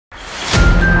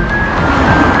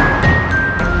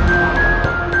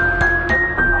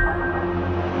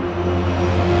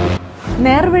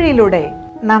വഴിയിലൂടെ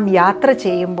നാം യാത്ര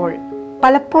ചെയ്യുമ്പോൾ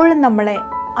പലപ്പോഴും നമ്മളെ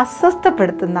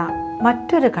അസ്വസ്ഥപ്പെടുത്തുന്ന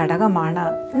മറ്റൊരു ഘടകമാണ്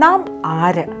നാം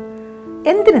ആര്,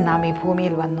 എന്തിന് നാം ഈ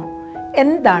ഭൂമിയിൽ വന്നു,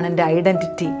 എന്താണ് എൻ്റെ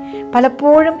ഐഡൻറ്റിറ്റി.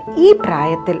 പലപ്പോഴും ഈ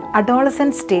പ്രായത്തിൽ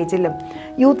അഡോളസെൻ്റ് സ്റ്റേജിലും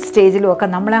യൂത്ത് സ്റ്റേജിലും ഒക്കെ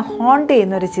നമ്മളെ ഹോണ്ട്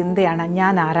ചെയ്യുന്നൊരു ചിന്തയാണ്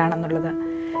ഞാൻ ആരാണെന്നുള്ളത്.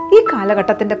 ഈ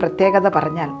കാലഘട്ടത്തിൻ്റെ പ്രത്യേകത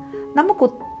പറഞ്ഞാൽ നമുക്ക്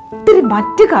ഒത്തിരി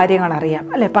മറ്റ് കാര്യങ്ങൾ അറിയാം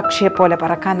അല്ലേ. പക്ഷിയെ പോലെ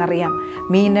പറക്കാനറിയാം,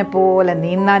 മീനെ പോലെ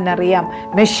നീന്താനറിയാം,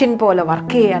 മെഷീൻ പോലെ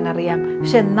വർക്ക് ചെയ്യാനറിയാം.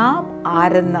 പക്ഷെ നാം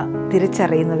ആരെന്ന്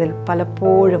തിരിച്ചറിയുന്നതിൽ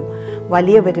പലപ്പോഴും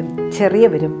വലിയവരും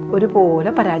ചെറിയവരും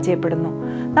ഒരുപോലെ പരാജയപ്പെടുന്നു.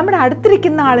 നമ്മുടെ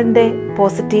അടുത്തിരിക്കുന്ന ആളിൻ്റെ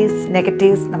പോസിറ്റീവ്സ്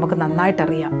നെഗറ്റീവ്സ് നമുക്ക്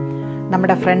നന്നായിട്ടറിയാം.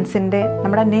 നമ്മുടെ ഫ്രണ്ട്സിൻ്റെ,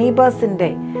 നമ്മുടെ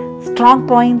നെയ്ബേഴ്സിൻ്റെ സ്ട്രോങ്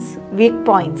പോയിൻറ്റ്സ്, വീക്ക്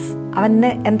പോയിൻറ്റ്സ്, അവന്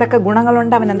എന്തൊക്കെ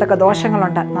ഗുണങ്ങളുണ്ട്, അവന് എന്തൊക്കെ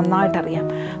ദോഷങ്ങളുണ്ട് നന്നായിട്ടറിയാം.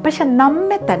 പക്ഷെ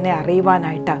നമ്മെ തന്നെ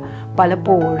അറിയുവാനായിട്ട്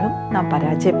പലപ്പോഴും നാം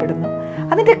പരാജയപ്പെടുന്നു.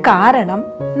 അതിൻ്റെ കാരണം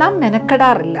നാം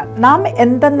മെനക്കെടാറില്ല, നാം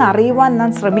എന്തെന്ന് അറിയുവാൻ നാം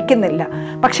ശ്രമിക്കുന്നില്ല.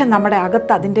 പക്ഷെ നമ്മുടെ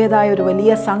അകത്ത് അതിൻ്റേതായ ഒരു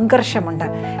വലിയ സംഘർഷമുണ്ട്.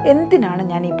 എന്തിനാണ്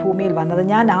ഞാൻ ഈ ഭൂമിയിൽ വന്നത്,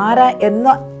 ഞാൻ ആരാ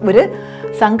എന്ന ഒരു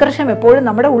സംഘർഷം എപ്പോഴും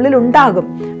നമ്മുടെ ഉള്ളിലുണ്ടാകും.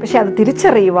 പക്ഷെ അത്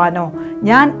തിരിച്ചറിയുവാനോ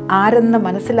ഞാൻ ആരെന്ന്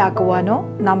മനസ്സിലാക്കുവാനോ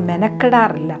നാം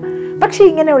മെനക്കെടാറില്ല. പക്ഷേ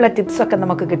ഇങ്ങനെയുള്ള ടിപ്സൊക്കെ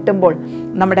നമുക്ക് കിട്ടുമ്പോൾ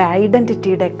നമ്മുടെ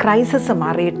ഐഡൻറ്റിറ്റിയുടെ ക്രൈസിസ്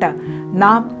മാറിയിട്ട്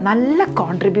നാം നല്ല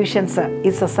കോൺട്രിബ്യൂഷൻസ്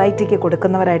ഈ സൊസൈറ്റിക്ക്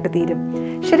കൊടുക്കുന്നവരായിട്ട് തീരും.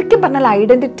 ശരിക്കും പറഞ്ഞാൽ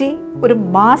ഐഡൻറ്റിറ്റി ഒരു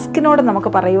മാസ്കിനോട് നമുക്ക്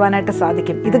പറയുവാനായിട്ട്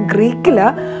സാധിക്കും. ഇത് ഗ്രീക്കിൽ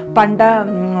പണ്ട്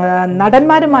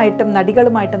നടന്മാരുമായിട്ടും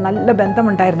നടികളുമായിട്ടും നല്ല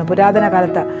ബന്ധമുണ്ടായിരുന്നു പുരാതന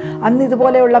കാലത്ത്. അന്ന്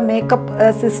ഇതുപോലെയുള്ള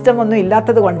മേക്കപ്പ് സിസ്റ്റം ഒന്നും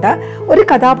ഇല്ലാത്തത് കൊണ്ട് ഒരു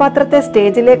കഥാപാത്രത്തെ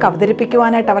സ്റ്റേജിലേക്ക്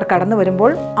അവതരിപ്പിക്കുവാനായിട്ട് അവർ കടന്നു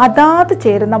വരുമ്പോൾ അതാത്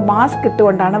ചേരുന്ന മാസ്ക്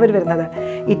ഇട്ടുകൊണ്ടാണ് അവർ വരുന്നത്.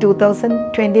 ഈ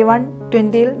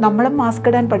 2021-20 നമ്മളും മാസ്ക്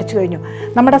ഇടാൻ പഠിച്ചു കഴിഞ്ഞു.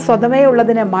 നമ്മുടെ സ്വതമേ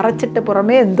ഉള്ളതിനെ മറച്ചിട്ട്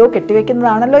പുറമേ എന്തോ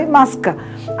കെട്ടിവെക്കുന്നതാണല്ലോ ഈ മാസ്ക്.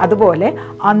 അതുപോലെ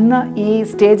അന്ന് ഈ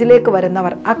സ്റ്റേജിലേക്ക്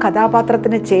വരുന്നവർ ആ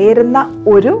കഥാപാത്രത്തിന് ചേരുന്ന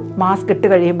ഒരു മാസ്ക് ഇട്ട്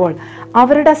കഴിയുമ്പോൾ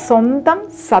അവരുടെ സ്വന്തം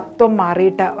സത്വം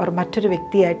മാറിയിട്ട് അവർ മറ്റൊരു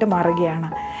വ്യക്തിയായിട്ട് മാറുകയാണ്.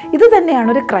 ഇത് തന്നെയാണ്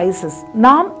ഒരു ക്രൈസിസ്.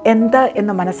 നാം എന്ത്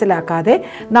എന്ന് മനസ്സിലാക്കാതെ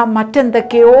നാം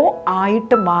മറ്റെന്തൊക്കെയോ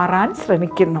ആയിട്ട് മാറാൻ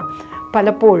ശ്രമിക്കുന്നു.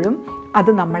 പലപ്പോഴും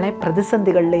അത് നമ്മളെ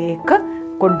പ്രതിസന്ധികളിലേക്ക്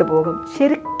കൊണ്ടുപോകും.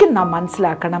 ശരിക്കും നാം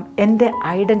മനസ്സിലാക്കണം എൻ്റെ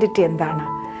ഐഡൻറ്റിറ്റി എന്താണ്.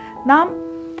 നാം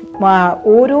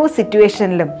ഓരോ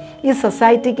സിറ്റുവേഷനിലും ഈ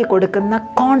സൊസൈറ്റിക്ക് കൊടുക്കുന്ന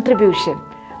കോൺട്രിബ്യൂഷൻ,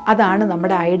 അതാണ്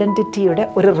നമ്മുടെ ഐഡൻറ്റിറ്റിയുടെ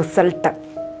ഒരു റിസൾട്ട്.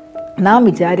 നാം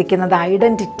വിചാരിക്കുന്നത്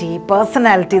ഐഡൻറ്റിറ്റി,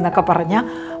 പേഴ്സണാലിറ്റി എന്നൊക്കെ പറഞ്ഞാൽ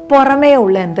പുറമേ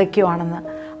ഉള്ള എന്തൊക്കെയോ ആണെന്ന്.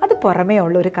 അത് പുറമേ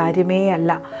ഉള്ള ഒരു കാര്യമേ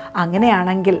അല്ല.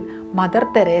 അങ്ങനെയാണെങ്കിൽ മദർ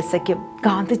തെരേസയ്ക്കും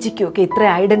ഗാന്ധിജിക്കും ഒക്കെ ഇത്ര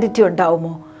ഐഡൻറ്റിറ്റി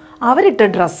ഉണ്ടാവുമോ? അവരിട്ട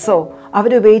ഡ്രസ്സോ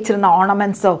അവരുപയോഗിച്ചിരുന്ന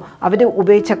ഓർണമെൻറ്റ്സോ അവർ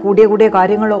ഉപയോഗിച്ച കൂടിയ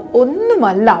കാര്യങ്ങളോ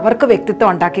ഒന്നുമല്ല അവർക്ക് വ്യക്തിത്വം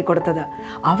ഉണ്ടാക്കി കൊടുത്തത്.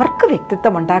 അവർക്ക്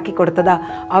വ്യക്തിത്വം ഉണ്ടാക്കി കൊടുത്തത്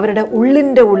അവരുടെ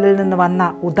ഉള്ളിൻ്റെ ഉള്ളിൽ നിന്ന് വന്ന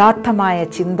ഉദാത്തമായ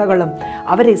ചിന്തകളും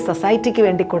അവർ ഈ സൊസൈറ്റിക്ക്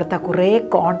വേണ്ടി കൊടുത്ത കുറേ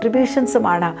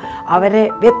കോൺട്രിബ്യൂഷൻസുമാണ് അവരെ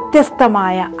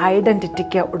വ്യത്യസ്തമായ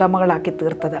ഐഡൻറ്റിറ്റിക്ക് ഉടമകളാക്കി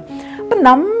തീർത്തത്. അപ്പം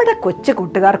നമ്മുടെ കൊച്ചു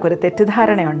കൂട്ടുകാർക്കൊരു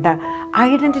തെറ്റിദ്ധാരണയുണ്ട്,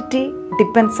 identity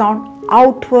depends on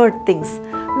outward things.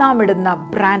 നാം ഇടുന്ന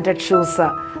ബ്രാൻഡഡ് ഷൂസ്,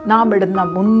 നാം ഇടുന്ന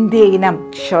മുന്തിയ ഇനം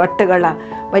ഷർട്ടുകൾ,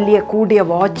 വലിയ കൂടിയ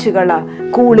വാച്ചുകൾ,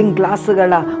 കൂളിംഗ്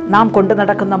ഗ്ലാസ്സുകൾ, നാം കൊണ്ടു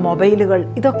നടക്കുന്ന മൊബൈലുകൾ,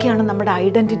 ഇതൊക്കെയാണ് നമ്മുടെ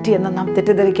ഐഡൻറ്റിറ്റി എന്ന് നാം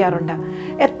തെറ്റിദ്ധരിക്കാറുണ്ട്.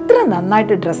 എത്ര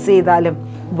നന്നായിട്ട് ഡ്രസ്സ് ചെയ്താലും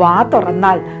വാ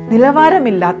തുറന്നാൽ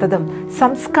നിലവാരമില്ലാത്തതും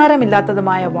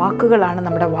സംസ്കാരമില്ലാത്തതുമായ വാക്കുകളാണ്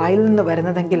നമ്മുടെ വായിൽ നിന്ന്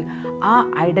വരുന്നതെങ്കിൽ ആ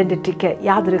ഐഡൻറ്റിറ്റിക്ക്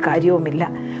യാതൊരു കാര്യവുമില്ല.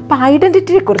 അപ്പം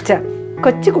ഐഡൻറ്റിറ്റിയെക്കുറിച്ച്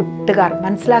കൊച്ചു കുട്ടുകാർ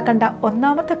മനസ്സിലാക്കേണ്ട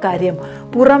ഒന്നാമത്തെ കാര്യം,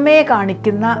 പുറമേ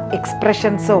കാണിക്കുന്ന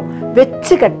എക്സ്പ്രഷൻസോ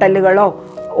വെച്ച് കെട്ടലുകളോ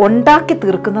ഉണ്ടാക്കി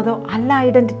തീർക്കുന്നതോ അല്ല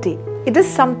identity. It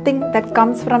is something that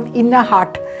comes from inner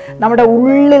heart. നമ്മുടെ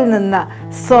ഉള്ളിൽ നിന്ന്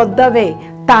സ്വതവേ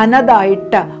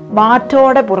തനതായിട്ട്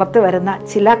മാറ്റോടെ പുറത്തു വരുന്ന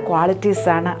ചില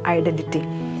ക്വാളിറ്റീസാണ് ഐഡൻറ്റിറ്റി.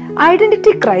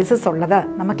 ഐഡൻറ്റിറ്റി ക്രൈസിസ് ഉള്ളത്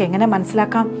നമുക്ക് എങ്ങനെ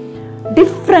മനസ്സിലാക്കാം?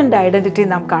 ഡിഫറെൻ്റ് ഐഡൻറ്റിറ്റി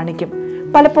നാം കാണിക്കും.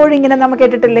 പലപ്പോഴും ഇങ്ങനെ നാം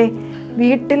കേട്ടിട്ടില്ലേ,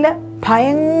 വീട്ടിൽ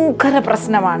ഭയങ്കര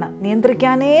പ്രശ്നമാണ്,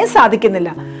 നിയന്ത്രിക്കാനേ സാധിക്കുന്നില്ല.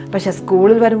 പക്ഷെ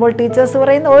സ്കൂളിൽ വരുമ്പോൾ ടീച്ചേഴ്സ്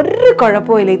പറയുന്ന ഒരു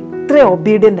കുഴപ്പമില്ല, ഇത്ര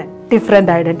ഒബീഡിയൻ്റ്,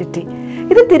 ഡിഫറെൻ്റ് ഐഡൻറ്റിറ്റി.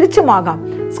 ഇത് തിരിച്ചുമാകാം.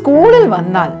 സ്കൂളിൽ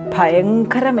വന്നാൽ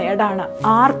ഭയങ്കര മേടാണ്,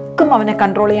 ആർക്കും അവനെ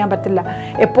കൺട്രോൾ ചെയ്യാൻ പറ്റില്ല,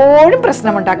 എപ്പോഴും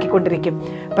പ്രശ്നമുണ്ടാക്കിക്കൊണ്ടിരിക്കും.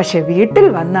 പക്ഷെ വീട്ടിൽ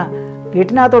വന്ന്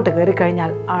വീട്ടിനകത്തോട്ട് കയറി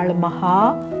കഴിഞ്ഞാൽ ആൾ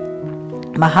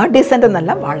മഹാ ഡീസൻ്റ്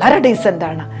എന്നല്ല, വളരെ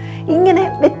ഡീസൻ്റാണ്. ഇങ്ങനെ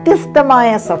വ്യത്യസ്തമായ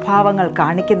സ്വഭാവങ്ങൾ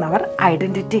കാണിക്കുന്നവർ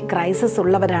ഐഡൻറ്റിറ്റി ക്രൈസിസ്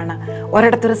ഉള്ളവരാണ്.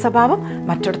 ഒരിടത്തൊരു സ്വഭാവം,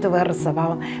 മറ്റൊരിടത്ത് വേറൊരു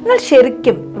സ്വഭാവം. എന്നാൽ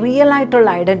ശരിക്കും റിയൽ ആയിട്ടുള്ള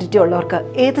ഐഡൻറ്റിറ്റി ഉള്ളവർക്ക്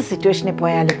ഏത് സിറ്റുവേഷനിൽ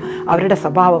പോയാലും അവരുടെ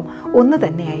സ്വഭാവം ഒന്ന്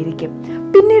തന്നെയായിരിക്കും.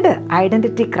 പിന്നീട്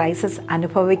ഐഡൻറ്റിറ്റി ക്രൈസിസ്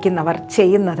അനുഭവിക്കുന്നവർ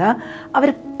ചെയ്യുന്നത്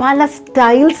അവർ പല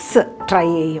സ്റ്റൈൽസ് ട്രൈ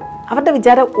ചെയ്യും. അവരുടെ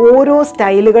വിചാരം ഓരോ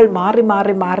സ്റ്റൈലുകൾ മാറി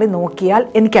മാറി മാറി നോക്കിയാൽ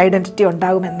എനിക്ക് ഐഡൻറ്റിറ്റി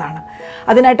ഉണ്ടാകുമെന്നാണ്.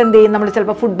 അതിനായിട്ട് എന്ത് ചെയ്യും? നമ്മൾ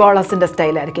ചിലപ്പോൾ ഫുട്ബോളേഴ്സിൻ്റെ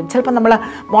സ്റ്റൈലായിരിക്കും, ചിലപ്പോൾ നമ്മൾ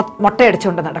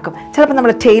മുട്ടയടിച്ചുകൊണ്ട് നടക്കും, ചിലപ്പോൾ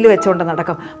നമ്മൾ ടെയിൽ വെച്ചുകൊണ്ട്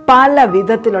നടക്കും. പല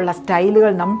വിധത്തിലുള്ള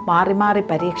സ്റ്റൈലുകൾ നമ്മൾ മാറി മാറി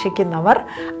പരീക്ഷിക്കുന്നവർ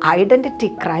ഐഡൻറ്റിറ്റി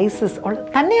ക്രൈസിസ്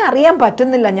തന്നെ അറിയാൻ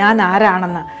പറ്റുന്നില്ല ഞാൻ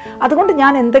ആരാണെന്ന്. അതുകൊണ്ട്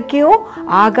ഞാൻ എന്തൊക്കെയോ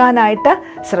ആകാനായിട്ട്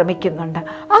ശ്രമിക്കുന്നുണ്ട്.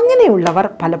 അങ്ങനെയുള്ളവർ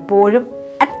പലപ്പോഴും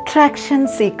അട്രാക്ഷൻ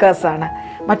സീക്കേഴ്സാണ്.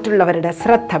 മറ്റുള്ളവരുടെ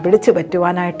ശ്രദ്ധ പിടിച്ചു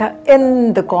പറ്റുവാനായിട്ട്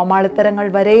എന്ത് കോമാളിത്തരങ്ങൾ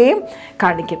വരെയും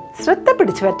കാണിക്കും. ശ്രദ്ധ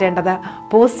പിടിച്ചു പറ്റേണ്ടത്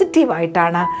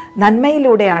പോസിറ്റീവായിട്ടാണ്,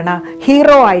 നന്മയിലൂടെയാണ്,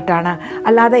 ഹീറോ ആയിട്ടാണ്.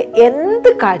 അല്ലാതെ എന്ത്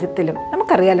കാര്യത്തിലും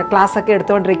നമുക്കറിയാലോ, ക്ലാസ്സൊക്കെ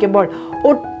എടുത്തുകൊണ്ടിരിക്കുമ്പോൾ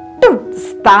ഒട്ടും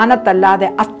സ്ഥാനത്തല്ലാതെ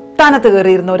സ്ഥാനത്ത്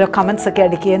കയറിയിരുന്ന ഓരോ കമൻസ് ഒക്കെ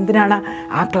അടിക്കുക. എന്തിനാണ്?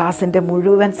 ആ ക്ലാസ്സിൻ്റെ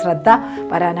മുഴുവൻ ശ്രദ്ധ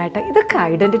വരാനായിട്ട്. ഇതൊക്കെ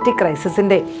ഐഡൻറ്റിറ്റി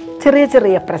ക്രൈസിസിൻ്റെ ചെറിയ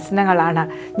ചെറിയ പ്രശ്നങ്ങളാണ്.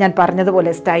 ഞാൻ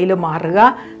പറഞ്ഞതുപോലെ സ്റ്റൈല്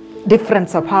മാറുക,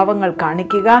 ഡിഫറൻറ്റ് സ്വഭാവങ്ങൾ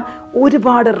കാണിക്കുക,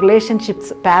 ഒരുപാട്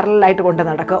റിലേഷൻഷിപ്സ് പാരലായിട്ട് കൊണ്ട്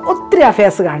നടക്കുക. ഒത്തിരി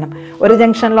അഫയേഴ്സ് കാണും. ഒരു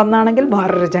ജംഗ്ഷനിൽ ഒന്നാണെങ്കിൽ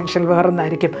വേറൊരു ജംഗ്ഷനിൽ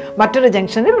വേറൊന്നായിരിക്കും, മറ്റൊരു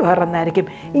ജംഗ്ഷനിൽ വേറൊന്നായിരിക്കും.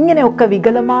 ഇങ്ങനെയൊക്കെ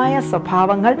വികലമായ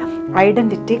സ്വഭാവങ്ങൾ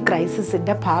ഐഡൻറ്റിറ്റി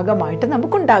ക്രൈസിസിൻ്റെ ഭാഗമായിട്ട്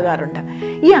നമുക്കുണ്ടാകാറുണ്ട്.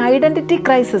 ഈ ഐഡൻറ്റിറ്റി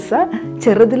ക്രൈസിസ്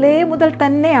ചെറുതിലേ മുതൽ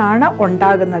തന്നെയാണ്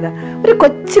ഉണ്ടാകുന്നത്. ഒരു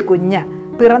കൊച്ചു കുഞ്ഞ്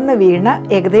പിറന്ന് വീണ്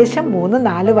ഏകദേശം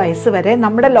 3-4 വയസ്സ് വരെ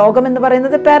നമ്മുടെ ലോകമെന്ന്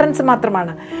പറയുന്നത് പേരൻസ്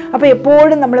മാത്രമാണ്. അപ്പോൾ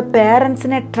എപ്പോഴും നമ്മൾ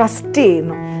പേരൻസിനെ ട്രസ്റ്റ്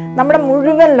ചെയ്യുന്നു. നമ്മുടെ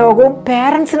മുഴുവൻ ലോകവും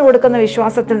പേരൻസിന് കൊടുക്കുന്ന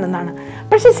വിശ്വാസത്തിൽ നിന്നാണ്.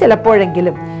 പക്ഷെ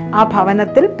ചിലപ്പോഴെങ്കിലും ആ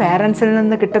ഭവനത്തിൽ പേരൻസിൽ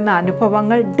നിന്ന് കിട്ടുന്ന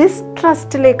അനുഭവങ്ങൾ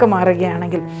ഡിസ്ട്രസ്റ്റിലേക്ക്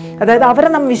മാറുകയാണെങ്കിൽ, അതായത് അവരെ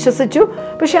നാം വിശ്വസിച്ചു,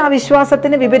 പക്ഷെ ആ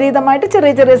വിശ്വാസത്തിന് വിപരീതമായിട്ട്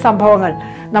ചെറിയ ചെറിയ സംഭവങ്ങൾ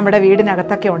നമ്മുടെ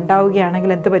വീടിനകത്തൊക്കെ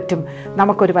ഉണ്ടാവുകയാണെങ്കിൽ എന്ത് പറ്റും?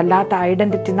 നമുക്കൊരു വല്ലാത്ത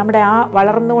ഐഡൻറ്റിറ്റി, നമ്മുടെ ആ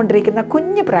വളർന്നുകൊണ്ടിരിക്കുന്ന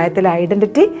കുഞ്ഞു പ്രായത്തിലെ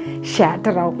ഐഡൻറ്റിറ്റി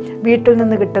ഷാറ്ററാവും. വീട്ടിൽ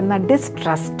നിന്ന് കിട്ടുന്ന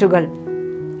ഡിസ്ട്രസ്റ്റുകൾ,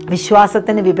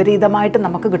 വിശ്വാസത്തിന് വിപരീതമായിട്ട്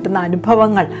നമുക്ക് കിട്ടുന്ന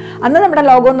അനുഭവങ്ങൾ. അന്ന് നമ്മുടെ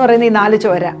ലോകം എന്ന് പറയുന്നത് ഈ 4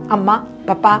 ചോര, അമ്മ,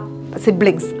 പപ്പ,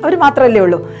 സിബ്ലിങ്സ്, അവർ മാത്രമല്ലേ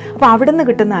ഉള്ളൂ. അപ്പോൾ അവിടെ നിന്ന്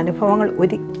കിട്ടുന്ന അനുഭവങ്ങൾ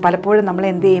പലപ്പോഴും നമ്മൾ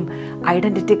എന്ത് ചെയ്യും?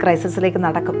 ഐഡൻറ്റിറ്റി ക്രൈസിസിലേക്ക്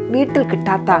നടക്കും. വീട്ടിൽ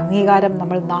കിട്ടാത്ത അംഗീകാരം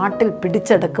നമ്മൾ നാട്ടിൽ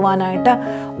പിടിച്ചെടുക്കുവാനായിട്ട്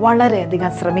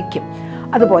വളരെയധികം ശ്രമിക്കും.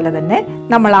 അതുപോലെ തന്നെ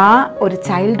നമ്മൾ ആ ഒരു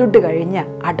ചൈൽഡ്ഹുഡ് കഴിഞ്ഞ്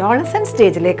അഡോളസെന്റ്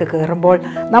സ്റ്റേജിലേക്ക് കയറുമ്പോൾ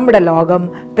നമ്മുടെ ലോകം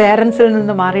പേരൻസിൽ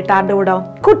നിന്ന് മാറിയിട്ട് ആരുടെ കൂടെ?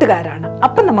 കൂട്ടുകാരാണ്.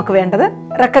 അപ്പം നമുക്ക് വേണ്ടത്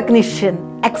റെക്കഗ്നിഷൻ,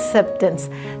 അക്സെപ്റ്റൻസ്,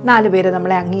 4 പേര്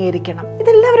നമ്മളെ അംഗീകരിക്കണം.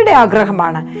 ഇതെല്ലാവരുടെ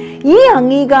ആഗ്രഹമാണ്. ഈ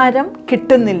അംഗീകാരം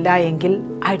കിട്ടുന്നില്ല എങ്കിൽ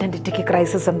ഐഡൻറ്റിറ്റിക്ക്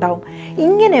ക്രൈസിസ് ഉണ്ടാവും.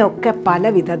 ഇങ്ങനെയൊക്കെ പല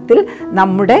വിധത്തിൽ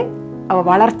നമ്മുടെ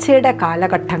വളർച്ചയുടെ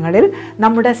കാലഘട്ടങ്ങളിൽ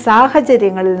നമ്മുടെ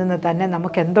സാഹചര്യങ്ങളിൽ നിന്ന് തന്നെ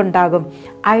നമുക്ക് എന്തുണ്ടാകും?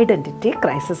 ഐഡൻറ്റിറ്റി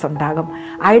ക്രൈസിസ് ഉണ്ടാകും.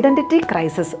 ഐഡൻറ്റിറ്റി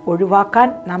ക്രൈസിസ് ഒഴിവാക്കാൻ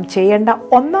നാം ചെയ്യേണ്ട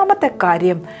ഒന്നാമത്തെ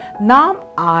കാര്യം, നാം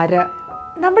ആര്,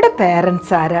 നമ്മുടെ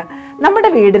പേരൻസ് ആര്, നമ്മുടെ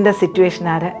വീടിൻ്റെ സിറ്റുവേഷൻ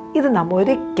ആര്, ഇത് നാം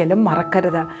ഒരിക്കലും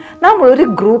മറക്കരുത്. നാം ഒരു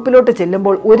ഗ്രൂപ്പിലോട്ട്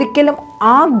ചെല്ലുമ്പോൾ ഒരിക്കലും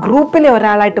ആ ഗ്രൂപ്പിലെ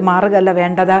ഒരാളായിട്ട് മാറുകയല്ല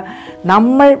വേണ്ടത്.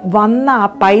 നമ്മൾ വന്ന ആ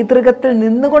പൈതൃകത്തിൽ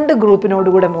നിന്നുകൊണ്ട്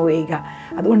ഗ്രൂപ്പിനോടുകൂടെ മൂവ് ചെയ്യുക.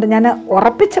 അതുകൊണ്ട് ഞാൻ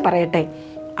ഉറപ്പിച്ച് പറയട്ടെ,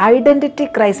 ഐഡൻറ്റിറ്റി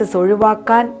ക്രൈസിസ്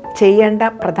ഒഴിവാക്കാൻ ചെയ്യേണ്ട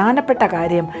പ്രധാനപ്പെട്ട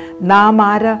കാര്യം, നാം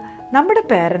ആര്, നമ്മുടെ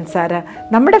പേരൻസ് ആര്,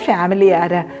 നമ്മുടെ ഫാമിലി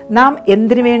ആര്, നാം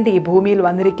എന്തിനു വേണ്ടി ഈ ഭൂമിയിൽ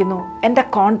വന്നിരിക്കുന്നു, എൻ്റെ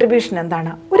കോൺട്രിബ്യൂഷൻ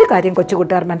എന്താണ്. ഒരു കാര്യം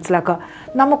കൊച്ചുകൂട്ടുകാർ മനസ്സിലാക്കുക,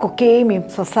 നമുക്കൊക്കെയും ഈ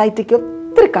സൊസൈറ്റിക്ക്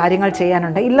ഒത്തിരി കാര്യങ്ങൾ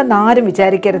ചെയ്യാനുണ്ട്. ഇല്ലെന്ന് ആരും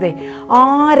വിചാരിക്കരുതേ.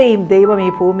 ആരെയും ദൈവം ഈ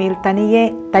ഭൂമിയിൽ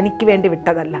തനിക്ക് വേണ്ടി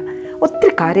വിട്ടതല്ല.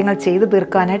 ഒത്തിരി കാര്യങ്ങൾ ചെയ്തു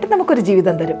തീർക്കാനായിട്ട് നമുക്കൊരു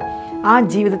ജീവിതം തരും. ആ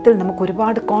ജീവിതത്തിൽ നമുക്ക്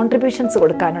ഒരുപാട് കോൺട്രിബ്യൂഷൻസ്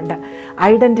കൊടുക്കാനുണ്ട്.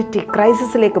 ഐഡൻറ്റിറ്റി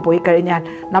ക്രൈസിസിലേക്ക് പോയി കഴിഞ്ഞാൽ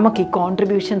നമുക്ക് ഈ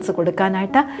കോൺട്രിബ്യൂഷൻസ്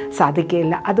കൊടുക്കാനായിട്ട്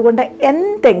സാധിക്കുകയില്ല. അതുകൊണ്ട്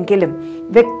എന്തെങ്കിലും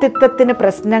വ്യക്തിത്വത്തിന്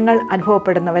പ്രശ്നങ്ങൾ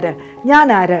അനുഭവപ്പെടുന്നവർ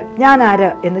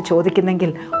ഞാനാര് എന്ന്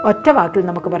ചോദിക്കുന്നെങ്കിൽ ഒറ്റ വാക്കിൽ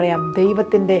നമുക്ക് പറയാം,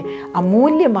 ദൈവത്തിൻ്റെ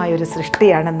അമൂല്യമായൊരു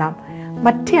സൃഷ്ടിയാണ് നാം.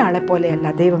 മറ്റേ ആളെ പോലെയല്ല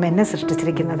ദൈവം എന്നെ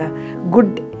സൃഷ്ടിച്ചിരിക്കുന്നത്.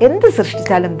 ഗുഡ്, എന്ത്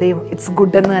സൃഷ്ടിച്ചാലും ദൈവം ഇറ്റ്സ്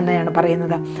ഗുഡ് എന്ന് തന്നെയാണ്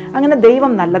പറയുന്നത്. അങ്ങനെ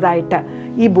ദൈവം നല്ലതായിട്ട്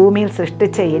ഈ ഭൂമിയിൽ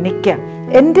സൃഷ്ടിച്ച എനിക്ക്,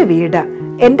 എൻ്റെ വീട്,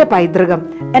 എൻ്റെ പൈതൃകം,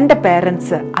 എൻ്റെ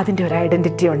പേരൻസ്, അതിൻ്റെ ഒരു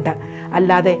ഐഡൻറ്റിറ്റി ഉണ്ട്.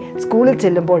 അല്ലാതെ സ്കൂളിൽ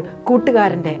ചെല്ലുമ്പോൾ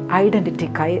കൂട്ടുകാരൻ്റെ ഐഡൻറ്റിറ്റി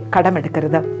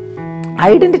കടമെടുക്കരുത്.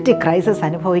 ഐഡൻറ്റിറ്റി ക്രൈസിസ്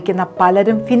അനുഭവിക്കുന്ന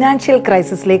പലരും ഫിനാൻഷ്യൽ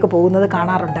ക്രൈസിസിലേക്ക് പോകുന്നത്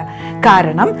കാണാറുണ്ട്.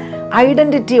 കാരണം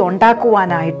ഐഡൻറ്റിറ്റി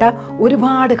ഉണ്ടാക്കുവാനായിട്ട്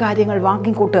ഒരുപാട് കാര്യങ്ങൾ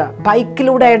വാങ്ങിക്കൂട്ടുക.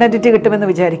 ബൈക്കിലൂടെ ഐഡൻറ്റിറ്റി കിട്ടുമെന്ന്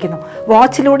വിചാരിക്കുന്നു,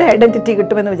 വാച്ചിലൂടെ ഐഡൻറ്റിറ്റി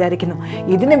കിട്ടുമെന്ന് വിചാരിക്കുന്നു.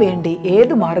 ഇതിനു വേണ്ടി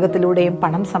ഏത് മാർഗത്തിലൂടെയും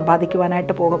പണം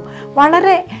സമ്പാദിക്കുവാനായിട്ട് പോകും.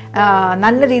 വളരെ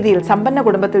നല്ല രീതിയിൽ സമ്പന്ന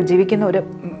കുടുംബത്തിൽ ജീവിക്കുന്ന ഒരു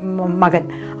മകൻ,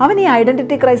 അവൻ ഈ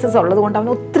ഐഡൻറ്റിറ്റി ക്രൈസിസ് ഉള്ളതുകൊണ്ട്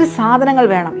അവന് ഒത്തിരി സാധനങ്ങൾ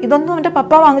വേണം. ഇതൊന്നും അവൻ്റെ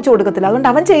പപ്പ വാങ്ങിച്ചു കൊടുക്കത്തില്ല. അതുകൊണ്ട്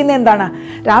അവൻ ചെയ്യുന്നത് എന്താണ്?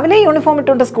 രാവിലെ യൂണിഫോം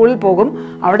ഇട്ടുകൊണ്ട് സ്കൂളിൽ പോകും.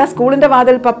 അവിടെ സ്കൂളിൻ്റെ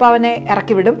വാതിൽ പപ്പ അവനെ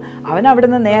ഇറക്കി വിടും. അവൻ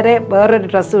അവിടുന്ന് നേരെ വേറൊരു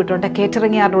ഡ്രസ്സ് ഇട്ടുകൊണ്ട്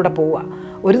കേറ്ററിംഗുകാരുടെ പോവുക.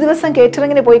 ഒരു ദിവസം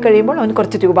കേറ്ററിങ്ങിന് പോയി കഴിയുമ്പോൾ അവന്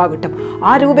കുറച്ച് രൂപ കിട്ടും.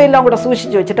 ആ രൂപയെല്ലാം കൂടെ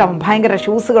സൂക്ഷിച്ച് വെച്ചിട്ട് അവൻ ഭയങ്കര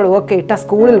ഷൂസുകളും ഒക്കെ ഇട്ട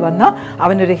സ്കൂളിൽ വന്ന്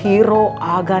അവനൊരു ഹീറോ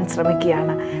ആകാൻ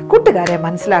ശ്രമിക്കുകയാണ്. കൂട്ടുകാരെ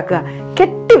മനസ്സിലാക്കുക,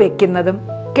 കെട്ടിവെക്കുന്നതും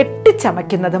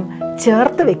കെട്ടിച്ചമയ്ക്കുന്നതും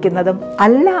ചേർത്ത് വെക്കുന്നതും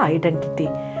അല്ല ഐഡൻറ്റിറ്റി.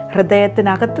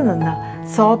 ഹൃദയത്തിനകത്ത് നിന്ന്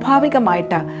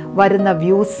സ്വാഭാവികമായിട്ട് വരുന്ന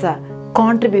വ്യൂസ്,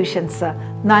 കോൺട്രിബ്യൂഷൻസ്,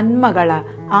 നന്മകൾ,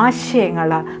 ആശയങ്ങൾ,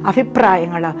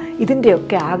 അഭിപ്രായങ്ങൾ,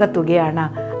 ഇതിൻ്റെയൊക്കെ ആകത്തുകയാണ്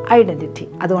ഐഡൻറ്റിറ്റി.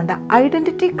 അതുകൊണ്ട്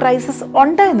ഐഡൻറ്റിറ്റി ക്രൈസിസ്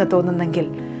ഉണ്ട് എന്ന് തോന്നുന്നെങ്കിൽ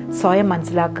സ്വയം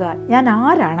മനസ്സിലാക്കുക, ഞാൻ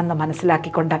ആരാണെന്ന്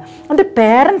മനസ്സിലാക്കിക്കൊണ്ട്, എൻ്റെ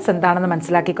പേരൻസ് എന്താണെന്ന്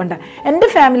മനസ്സിലാക്കിക്കൊണ്ട്, എൻ്റെ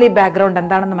ഫാമിലി ബാക്ക്ഗ്രൗണ്ട്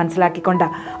എന്താണെന്ന് മനസ്സിലാക്കിക്കൊണ്ട്,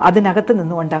 അതിനകത്ത്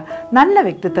നിന്നുകൊണ്ട് നല്ല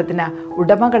വ്യക്തിത്വത്തിന്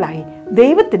ഉടമകളായി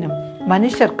ദൈവത്തിനും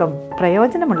മനുഷ്യർക്കും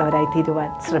പ്രയോജനമുള്ളവരായി തീരുവാൻ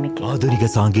ശ്രമിക്കുക. ആധുനിക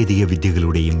സാങ്കേതിക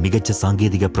വിദ്യകളുടെയും മികച്ച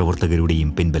സാങ്കേതിക പ്രവർത്തകരുടെയും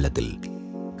പിൻബലത്തിൽ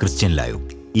ക്രിസ്ത്യൻ ലൈവ്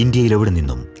ഇന്ത്യയിൽ എവിടെ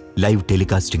നിന്നും ലൈവ്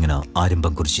ടെലികാസ്റ്റിംഗിന്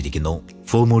ആരംഭം കുറിച്ചിരിക്കുന്നു.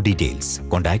 For more details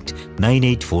contact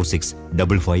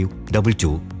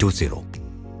 9846552220.